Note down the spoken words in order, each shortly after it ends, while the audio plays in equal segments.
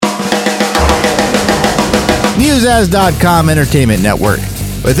NeoZAZ.com Entertainment Network.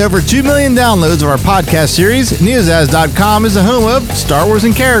 With over 2 million downloads of our podcast series, NeoZAZ.com is the home of Star Wars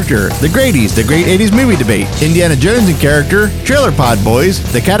in Character, The Grady's, the Great 80s Movie Debate, Indiana Jones in Character, Trailer Pod Boys,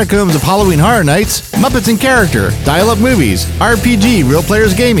 The Catacombs of Halloween Horror Nights, Muppets in Character, Dial-Up Movies, RPG, Real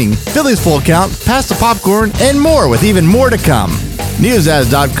Players Gaming, Philly's Full Count, Pass the Popcorn, and more, with even more to come.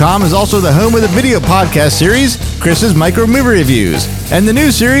 NeoZAZ.com is also the home of the video podcast series, Chris's Micro Movie Reviews, and the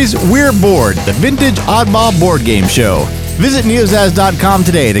new series, We're Bored, the vintage oddball board game show. Visit NeoZAZ.com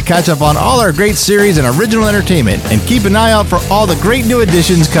today to catch up on all our great series and original entertainment, and keep an eye out for all the great new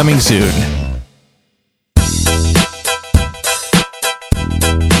additions coming soon.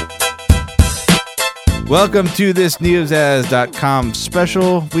 Welcome to this NeoZAZ.com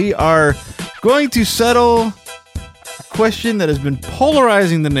special. We are going to settle a question that has been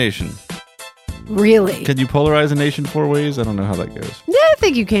polarizing the nation. Really? Can you polarize a nation 4 ways? I don't know how that goes. Yeah, I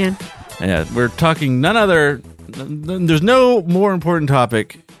think you can. Yeah, we're talking none other... There's no more important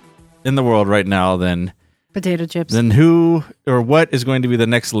topic in the world right now than... Potato chips. Than who or what is going to be the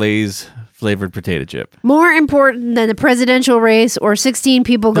next Lay's flavored potato chip. More important than the presidential race or 16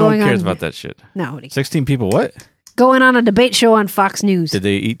 people going on... No one cares about that shit. Nobody. 16 people what? Going on a debate show on Fox News. Did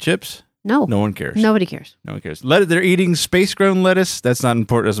they eat chips? No. No one cares. Nobody cares. No one cares. They're eating space-grown lettuce. That's not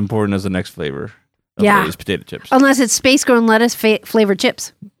as important as the next flavor of Lay's potato chips. Unless it's space-grown lettuce flavored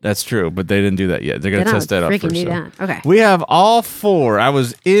chips. That's true, but they didn't do that yet. They're going to test that out first. Okay. We have all 4. I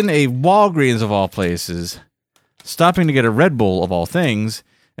was in a Walgreens of all places, stopping to get a Red Bull of all things,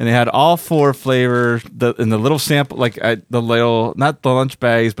 and they had all 4 flavors in the little sample, like the little, not the lunch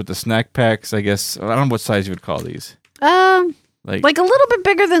bags, but the snack packs, I guess. I don't know what size you would call these. Like a little bit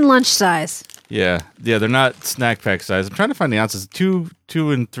bigger than lunch size. Yeah, they're not snack pack size. I'm trying to find the ounces. 2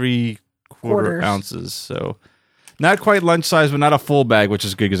 3/4 ounces, so not quite lunch size, but not a full bag, which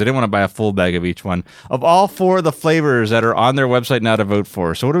is good because I didn't want to buy a full bag of each one. Of all 4 of the flavors that are on their website now to vote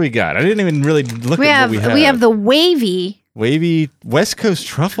for. So what do we got? I didn't even really look at what we have. We have the wavy West Coast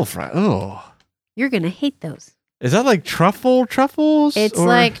truffle fry. Oh, you're gonna hate those. Is that like truffles? It's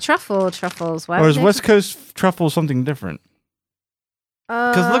like truffles. Why or is West Coast truffle something different?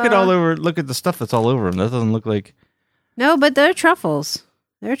 Because look at the stuff that's all over them. That doesn't look like. No, but they're truffles.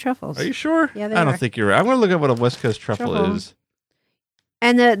 They're truffles. Are you sure? Yeah, they I don't think you're right. I'm going to look at what a West Coast truffle is.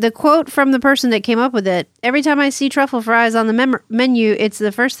 And the quote from the person that came up with it: every time I see truffle fries on the menu, it's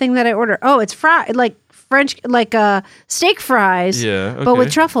the first thing that I order. Oh, it's fried like French, like steak fries. Yeah, okay. But with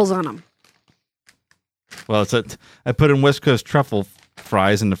truffles on them. Well, I put in West Coast truffle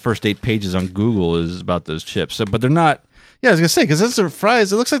fries, and the first 8 pages on Google is about those chips. So, but they're not. Yeah, I was gonna say because those are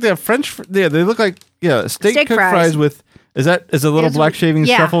fries. It looks like they have French. Yeah, they look like steak cooked fries with. Is a little black shavings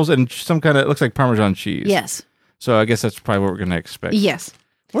truffles and some kind of, it looks like Parmesan cheese. Yes. So I guess that's probably what we're going to expect. Yes.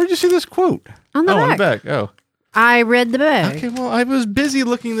 Where did you see this quote? On the back. On the back. Oh. I read the back. Okay, well, I was busy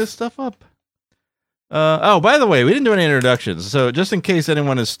looking this stuff up. By the way, we didn't do any introductions. So just in case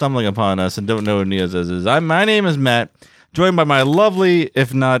anyone is stumbling upon us and don't know what NeoZAZ is, my name is Matt, joined by my lovely,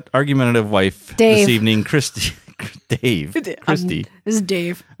 if not argumentative wife this evening, Khrysti. Khrysti. This is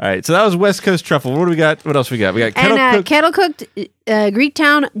Dave. All right, so that was West Coast truffle. What do we got? What else we got? We got kettle cooked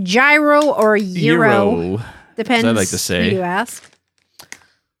Greektown gyro or gyro. Depends. As I like to say. Who you ask.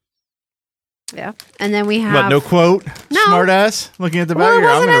 Yeah, and then we have what? No quote. No. Smart ass. Looking at the back here,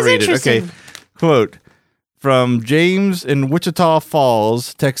 I'm going to read it. Okay. Quote from James in Wichita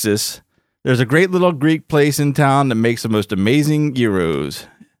Falls, Texas. There's a great little Greek place in town that makes the most amazing gyros.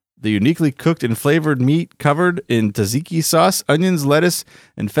 The uniquely cooked and flavored meat covered in tzatziki sauce, onions, lettuce,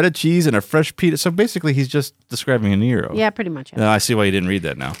 and feta cheese, and a fresh pita. So basically, he's just describing a gyro. Yeah, pretty much. I see why you didn't read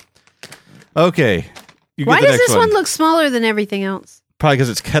that now. Okay. Why does this one look smaller than everything else? Probably because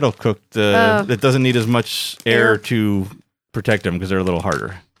it's kettle cooked. It doesn't need as much air to protect them because they're a little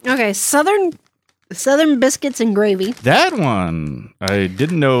harder. Okay, Southern biscuits and gravy. That one I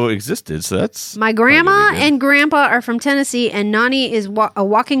didn't know existed, so that's... My grandma and grandpa are from Tennessee, and Nani is a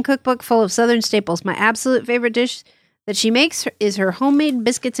walking cookbook full of Southern staples. My absolute favorite dish that she makes is her homemade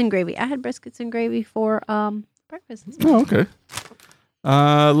biscuits and gravy. I had biscuits and gravy for breakfast. Oh, okay.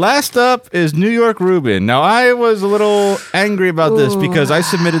 Last up is New York Reuben. Now, I was a little angry about this because I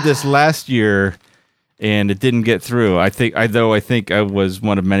submitted this last year and it didn't get through. I think I was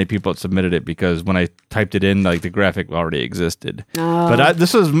one of many people that submitted it because when I typed it in, like the graphic already existed. But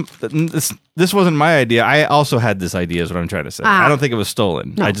this wasn't my idea. I also had this idea, is what I'm trying to say. I don't think it was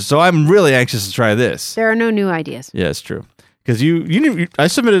stolen. No. So I'm really anxious to try this. There are no new ideas. Yeah, it's true. Because I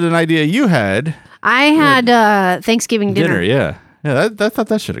submitted an idea you had. I had Thanksgiving dinner. Yeah. I thought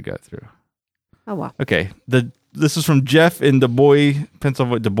that should have got through. Oh, wow. Okay. This is from Jeff in Du Bois,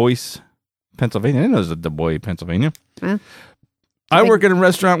 Pennsylvania. Du Bois. Pennsylvania. I didn't know it was Des Moines, Pennsylvania. I work in a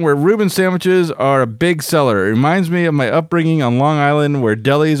restaurant where Reuben sandwiches are a big seller. It reminds me of my upbringing on Long Island where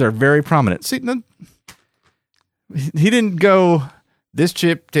delis are very prominent. See, he didn't go, this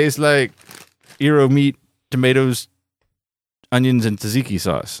chip tastes like gyro meat, tomatoes, onions, and tzatziki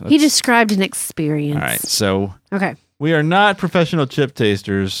sauce. He described an experience. All right, so okay. We are not professional chip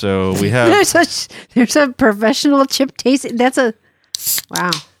tasters, so we have... there's a professional chip tasting. That's a...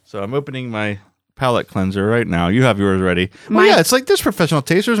 Wow. So I'm opening my palate cleanser right now. You have yours ready. Oh yeah, it's like this professional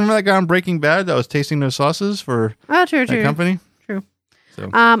tasters. Remember that guy on Breaking Bad that was tasting those sauces for true. company? True.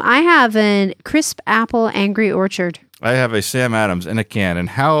 So. I have a crisp apple Angry Orchard. I have a Sam Adams in a can. And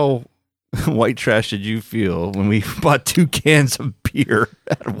how white trash did you feel when we bought 2 cans of beer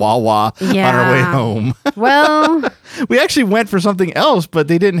at Wawa on our way home? Well, we actually went for something else, but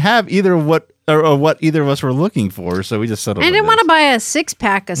they didn't have either what either of us were looking for, so we just settled. I didn't want to buy a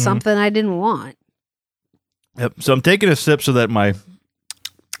 6-pack of something I didn't want. Yep. So I'm taking a sip so that my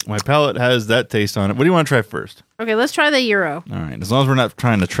palate has that taste on it. What do you want to try first? Okay, let's try the gyro. All right, as long as we're not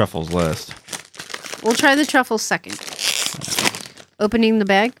trying the truffles last. We'll try the truffles second. Opening the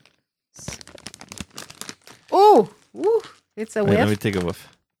bag. Oh, it's a whiff. Let me take a whiff.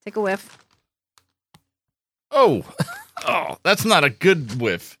 Take a whiff. Oh, that's not a good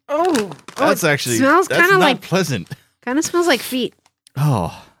whiff. That's actually smells kind of like pleasant. Kind of smells like feet.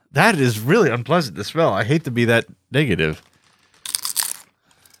 Oh, that is really unpleasant to smell. I hate to be that negative.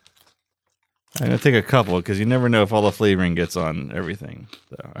 I'm gonna take a couple because you never know if all the flavoring gets on everything.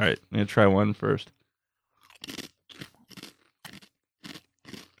 So, all right, I'm gonna try one first.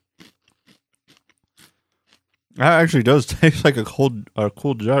 That actually does taste like a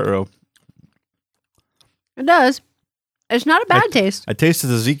cool gyro. It does. It's not a bad taste. I tasted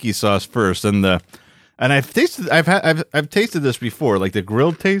the tzatziki sauce first, and I've tasted this before, like the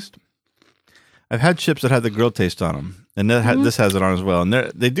grilled taste. I've had chips that had the grilled taste on them, and this has it on as well. And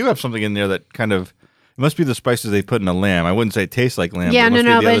they do have something in there that kind of, it must be the spices they put in the lamb. I wouldn't say it tastes like lamb. Yeah, but it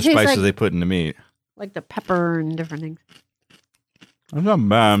must be the other spices like, they put in the meat, like the pepper and different things. That's not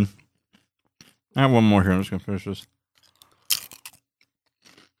bad. I have one more here. I'm just gonna finish this.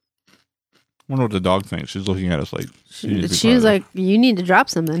 I wonder what the dog thinks. She's looking at us like she was like, "You need to drop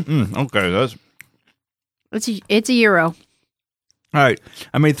something." Okay, it's a gyro. All right.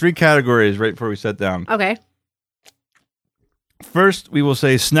 I made 3 categories right before we sat down. Okay. First, we will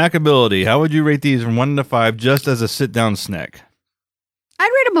say snackability. How would you rate these from 1 to 5, just as a sit-down snack? I'd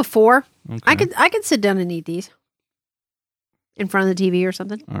rate them a 4. Okay. I could sit down and eat these in front of the TV or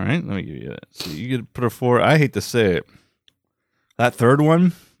something. All right, let me give you that. So you could put a 4. I hate to say it. That third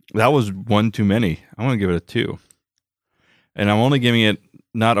one, that was one too many. I want to give it a 2. And I'm only giving it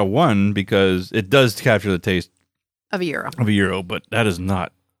not a 1 because it does capture the taste of a gyro. But that is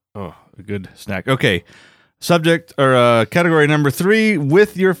not a good snack. Okay. Subject or category number 3,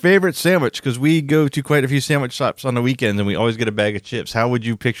 with your favorite sandwich, because we go to quite a few sandwich shops on the weekends and we always get a bag of chips. How would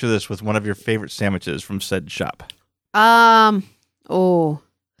you picture this with one of your favorite sandwiches from said shop? I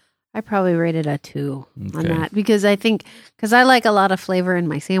probably rated a 2 on that because I like a lot of flavor in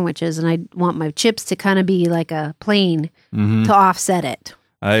my sandwiches and I want my chips to kind of be like a plain to offset it.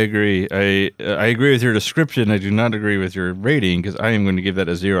 I agree. I agree with your description. I do not agree with your rating because I am going to give that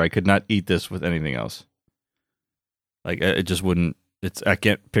a 0. I could not eat this with anything else. Like it just wouldn't. I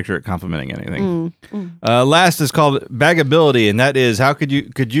can't picture it complimenting anything. Last is called bagability, and that is how could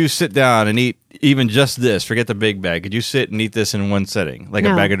you sit down and eat even just this? Forget the big bag. Could you sit and eat this in one setting, like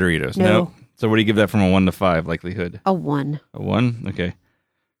a bag of Doritos? No. So what do you give that from a 1 to 5 likelihood? A 1. A 1. Okay.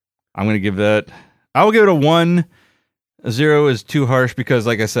 I'm going to give that. I will give it a 1. A 0 is too harsh because,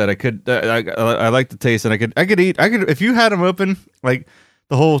 like I said, I like the taste, and I could eat. If you had them open, like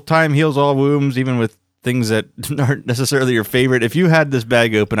the whole time heals all wounds, even with things that aren't necessarily your favorite. If you had this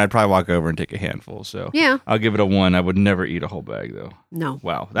bag open, I'd probably walk over and take a handful. So yeah, I'll give it a 1. I would never eat a whole bag though. No.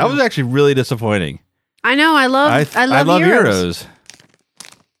 Wow, that was actually really disappointing. I know. I love gyros.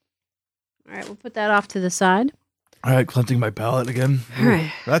 All right, we'll put that off to the side. All right, cleansing my palate again. All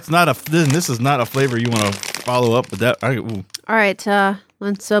right. This is not a flavor you want to follow up with that. All right,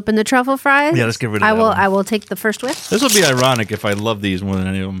 let's open the truffle fries. Yeah, let's get rid of that. I will take the first whiff. This would be ironic if I love these more than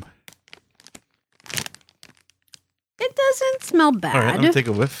any of them. It doesn't smell bad. All right, I'm gonna take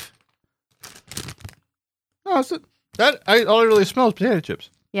a whiff. Oh, all it really smells potato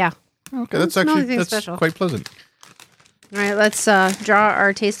chips. Yeah. Okay, that's special. Quite pleasant. All right, let's draw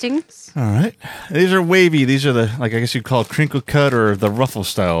our tastings. All right, these are wavy. These are I guess you'd call crinkle cut or the ruffle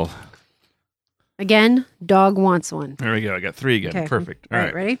style. Again, dog wants one. There we go. I got 3 again. Okay. Perfect. All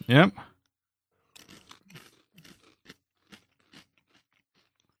right, ready? Yep.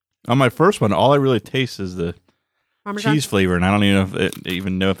 On my first one, all I really taste is the Parmesan? cheese flavor, and I don't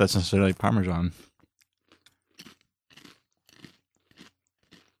even know if that's necessarily Parmesan.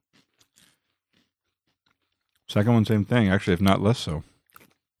 Second one, same thing. Actually, if not less so.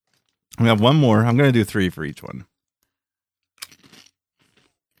 We have one more. I'm going to do 3 for each one.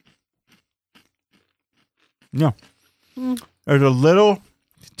 No. There's a little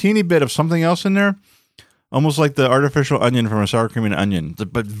teeny bit of something else in there. Almost like the artificial onion from a sour cream and onion,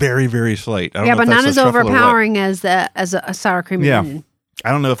 but very, very slight. I don't know but if that's not as the truffle or what. overpowering as a sour cream and onion.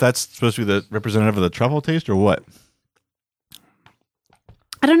 I don't know if that's supposed to be the representative of the truffle taste or what.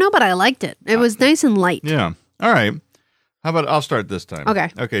 I don't know, but I liked it. It was nice and light. Yeah. All right. How about I'll start this time?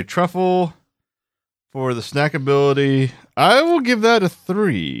 Okay. Okay. Truffle for the snackability. I will give that a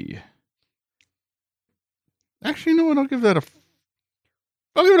 3. Actually, you know what? I'll give it a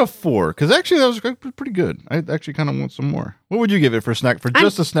 4 because actually that was pretty good. I actually kind of want some more. What would you give it for snack for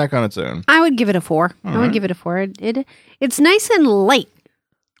just a snack on its own? I would give it a 4. All I would right. give it a 4. It's nice and light.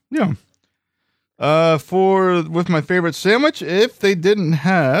 Yeah. With my favorite sandwich, if they didn't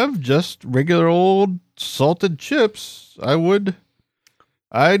have just regular old salted chips, I'd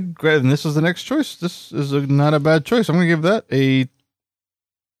grab, and this is the next choice. This is not a bad choice. I'll give that a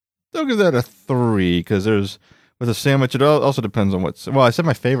 3 because with a sandwich, it also depends on I said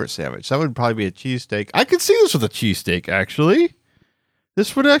my favorite sandwich. That would probably be a cheesesteak. I could see this with a cheesesteak, actually.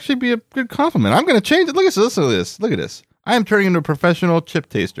 This would actually be a good compliment. I'm going to change it. Look at this. Look at this. I am turning into a professional chip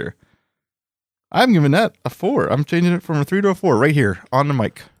taster. I'm giving that a 4. I'm changing it from a 3 to a 4 right here on the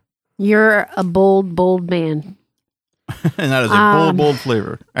mic. You're a bold man. And that is a bold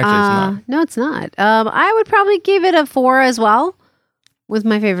flavor. Actually, it's not. No, it's not. I would probably give it a 4 as well with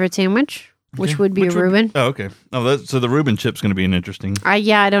my favorite sandwich, which would be a Reuben. Okay. Oh, so the Reuben chip's going to be an interesting. I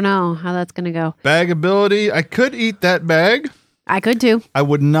don't know how that's going to go. Bagability. I could eat that bag. I could too. I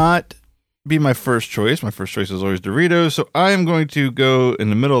would not be my first choice. My first choice is always Doritos. So I am going to go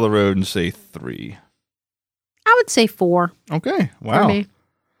in the middle of the road and say 3. I would say 4. Okay. Wow. For me.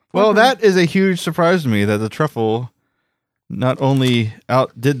 Well, that is a huge surprise to me that the truffle not only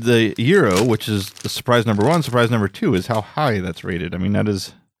outdid the gyro, which is the surprise number 1. Surprise number 2 is how high that's rated. I mean, that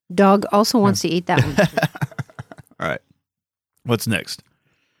is. Dog also wants to eat that one. All right. What's next?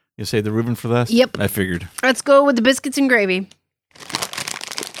 You say the Reuben for last? Yep. I figured. Let's go with the biscuits and gravy.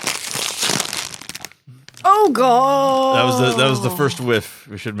 Oh God! That was the first whiff.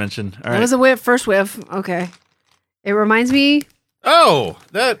 We should mention. All right. That was a first whiff. Okay. It reminds me. Oh,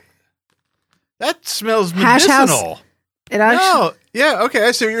 that smells Hash medicinal. House. It actually, yeah. Okay,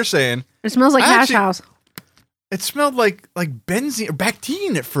 I see what you're saying. It smells like Hash House. It smelled like benzene or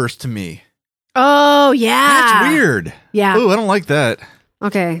Bactine at first to me. Oh yeah, that's weird. Yeah. Oh, I don't like that.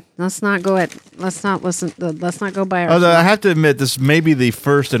 Okay, let's not go by our. Although I have to admit, this may be the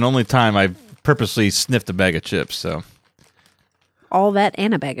first and only time I've purposely sniffed a bag of chips. So all that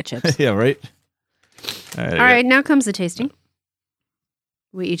and a bag of chips. Yeah, right. All right, now comes the tasting.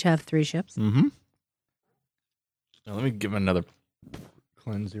 We each have 3 chips. Mm-hmm. Now let me give him another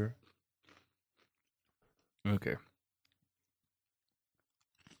cleanse here. Okay.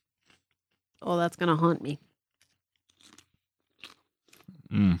 Oh, that's gonna haunt me.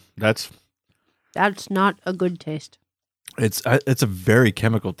 That's not a good taste. It's a very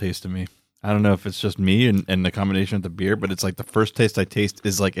chemical taste to me. I don't know if it's just me and the combination of the beer, but it's like the first taste I taste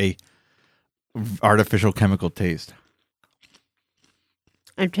is like a artificial chemical taste.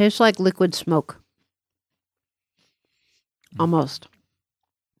 It tastes like liquid smoke. Almost.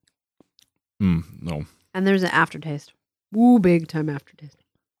 No. And there's an aftertaste. Ooh, big time aftertaste.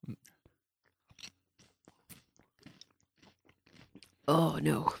 Oh,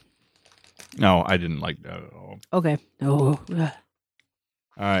 no. No, I didn't like that at all. Okay. No. All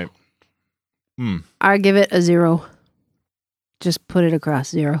right. I give it a 0. Just put it across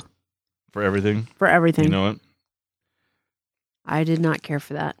 0. For everything? For everything. You know what? I did not care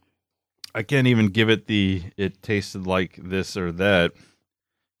for that. I can't even give it it tasted like this or that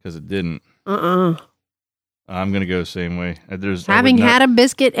because it didn't. I'm going to go the same way. Having had a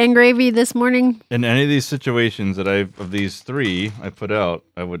biscuit and gravy this morning. In any of these situations of these 3 I put out,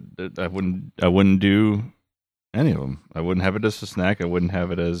 I wouldn't do any of them. I wouldn't have it as a snack. I wouldn't have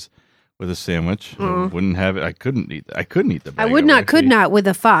it as with a sandwich. I wouldn't have it. I couldn't eat the bag. I would not, could not with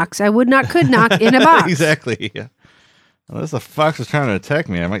a fox. I would not, could not in a box. Exactly. Yeah. Unless the fox is trying to attack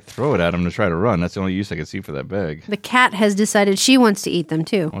me, I might throw it at him to try to run. That's the only use I can see for that bag. The cat has decided she wants to eat them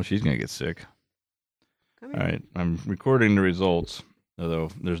too. Oh, she's going to get sick. All right. I'm recording the results, although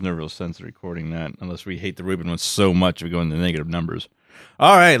there's no real sense of recording that unless we hate the Reuben one so much we go into negative numbers.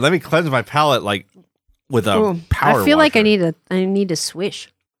 All right. Let me cleanse my palate with a power I feel like washer. I need a swish.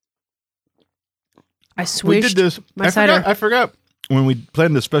 I We did swished this. my cider. I forgot when we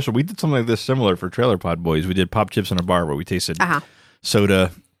planned this special. We did something like this similar for Trailer Pod Boys. We did pop chips in a bar where we tasted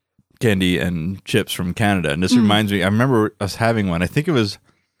soda, candy, and chips from Canada. And this reminds me. I remember us having one. I think it was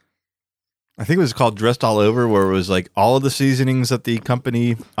called Dressed All Over, where it was like all of the seasonings that the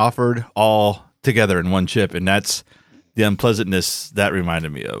company offered all together in one chip, and that's the unpleasantness that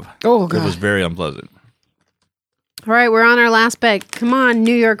reminded me of. Oh, God. It was very unpleasant. All right, we're on our last bet. Come on,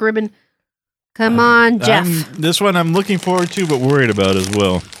 New York ribbon. Come on, Jeff. This one I'm looking forward to, but worried about as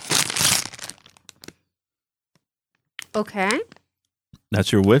well. Okay.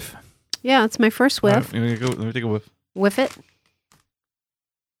 That's your whiff? Yeah, it's my first whiff. Let me take a whiff. Whiff it.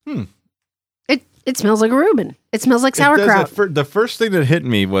 It smells like a Reuben. It smells like sauerkraut. The first thing that hit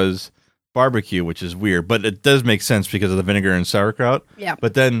me was barbecue, which is weird, but it does make sense because of the vinegar and sauerkraut. Yeah.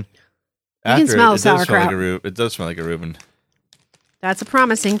 But then You after can smell it does sauerkraut. it does smell like a Reuben. That's a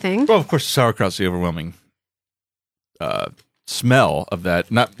promising thing. Well, of course, sauerkraut's the overwhelming smell of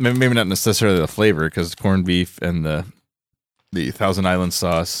that. Maybe not necessarily the flavor, because corned beef and the Thousand Island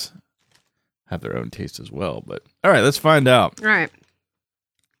sauce have their own taste as well. But all right, let's find out. All right.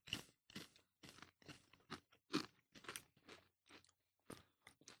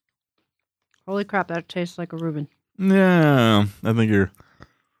 Holy crap, that tastes like a Reuben. Yeah, I think you're...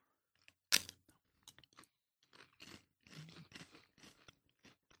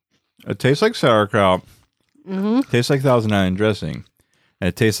 It tastes like sauerkraut. Tastes like Thousand Island dressing. And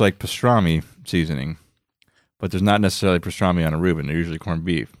it tastes like pastrami seasoning. But there's not necessarily pastrami on a Reuben. They're usually corned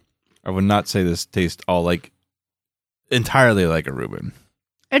beef. I would not say this tastes entirely like a Reuben.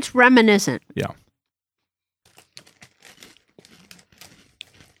 It's reminiscent. Yeah.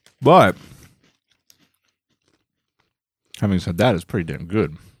 But having said that, it's pretty damn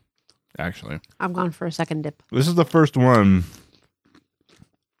good, actually. I'm going for a second dip. This is the first one.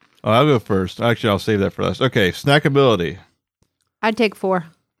 Oh, I'll go first. Actually, I'll save that for last. Okay, snackability. I'd take 4.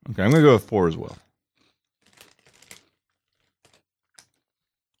 Okay, I'm going to go with 4 as well.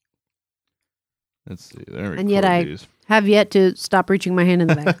 Let's see. There we go. And yet I have yet to stop reaching my hand in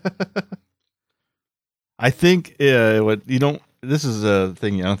the bag. I think this is a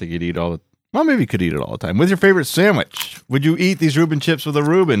thing I don't think you'd eat all the... Well, maybe you could eat it all the time. What's your favorite sandwich? Would you eat these Reuben chips with a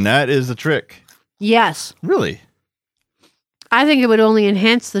Reuben? That is the trick. Yes. Really? I think it would only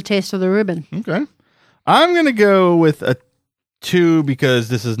enhance the taste of the Reuben. Okay. I'm going to go with a 2 because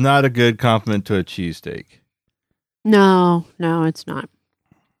this is not a good compliment to a cheesesteak. No, it's not.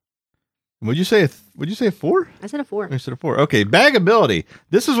 Would you say a 4? I said a 4. I said a 4. Okay, bagability.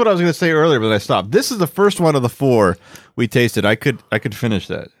 This is what I was going to say earlier, but I stopped. This is the first one of the 4 we tasted. I could finish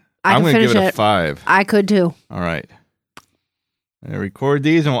that. I'm going to give it a 5. I could too. All right. I record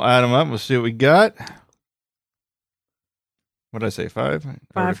these and we'll add them up. We'll see what we got. What did I say? 5?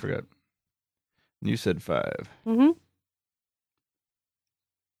 I already forgot. You said 5. Mm-hmm.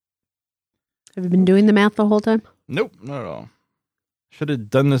 Have you been doing the math the whole time? Nope, not at all. Should have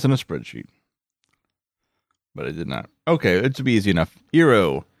done this in a spreadsheet. But I did not. Okay, it should be easy enough.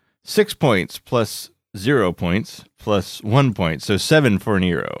 Euro, 6 points plus 0 points plus 1 point. So 7 for an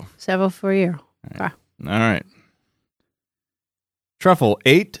euro. 7 for a euro. All right. Truffle,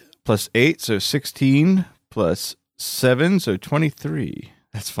 8 plus 8, so 16 plus 7, so 23.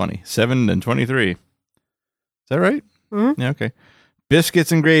 That's funny. 7 and 23. Is that right? Mm-hmm. Yeah, okay.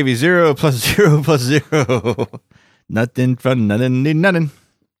 Biscuits and gravy, 0 plus 0 plus 0. Nothing from nothing, need nothing.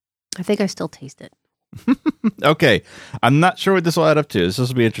 I think I still taste it. Okay. I'm not sure what this will add up to. This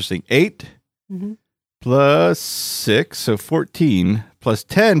will be interesting. 8 plus 6, so 14 plus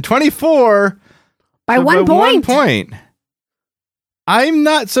 10, 24. By so 1 point. 1 point. I'm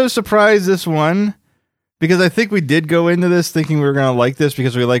not so surprised this one because I think we did go into this thinking we were going to like this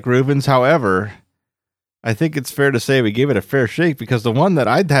because we like Reubens. However, I think it's fair to say we gave it a fair shake because the one that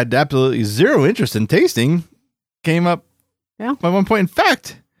I'd had absolutely zero interest in tasting came up by 1 point. In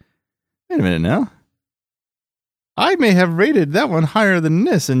fact, wait a minute now. I may have rated that one higher than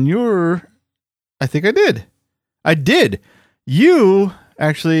this, and I think I did. I did. You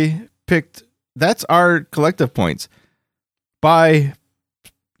actually picked, that's our collective points. By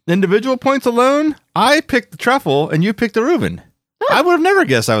individual points alone, I picked the truffle, and you picked the Reuben. Oh. I would have never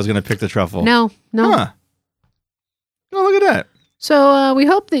guessed I was going to pick the truffle. No. Huh. Oh, look at that. So we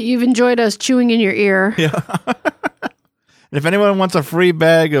hope that you've enjoyed us chewing in your ear. Yeah. And if anyone wants a free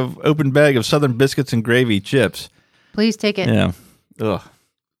open bag of Southern biscuits and gravy chips, please take it. Yeah. Ugh.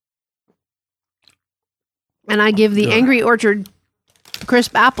 And I give the Angry Orchard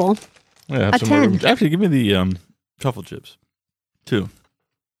crisp apple a 10. Actually, give me the truffle chips, too.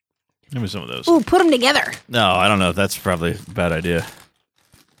 Give me some of those. Ooh, put them together. No, I don't know. That's probably a bad idea.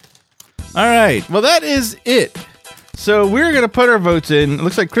 All right. Well, that is it. So we're going to put our votes in. It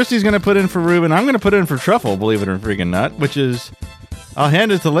looks like Khrysti's going to put in for Ruben. I'm going to put in for Truffle, believe it or freaking not, which is, I'll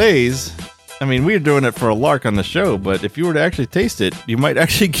hand it to Lays. I mean, we're doing it for a lark on the show, but if you were to actually taste it, you might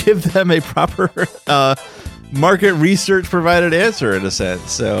actually give them a proper market research provided answer in a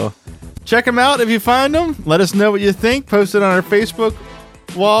sense. So check them out if you find them. Let us know what you think. Post it on our Facebook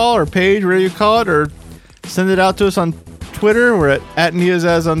wall or page, whatever you call it, or send it out to us on Twitter. We're at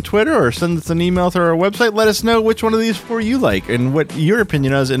NeoZAZ on Twitter, or send us an email through our website. Let us know which one of these four you like and what your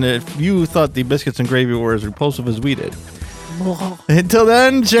opinion is, and if you thought the biscuits and gravy were as repulsive as we did. Until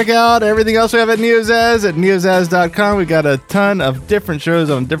then, check out everything else we have at NeoZAZ at NeoZAZ.com. We got a ton of different shows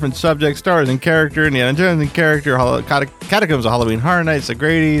on different subjects, Star Wars and character, Indiana Jones and character, Catacombs of Halloween Horror Nights, The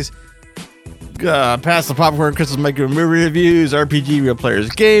Grady's, Pass the Popcorn, Crystal's Micro Movie Reviews, RPG, Real Players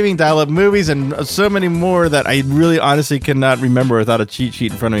Gaming, Dial-Up Movies, and so many more that I really honestly cannot remember without a cheat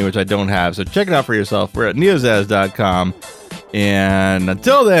sheet in front of me, which I don't have. So check it out for yourself. We're at NeoZAZ.com. And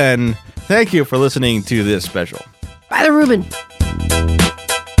until then, thank you for listening to this special. Bye, the Ruben.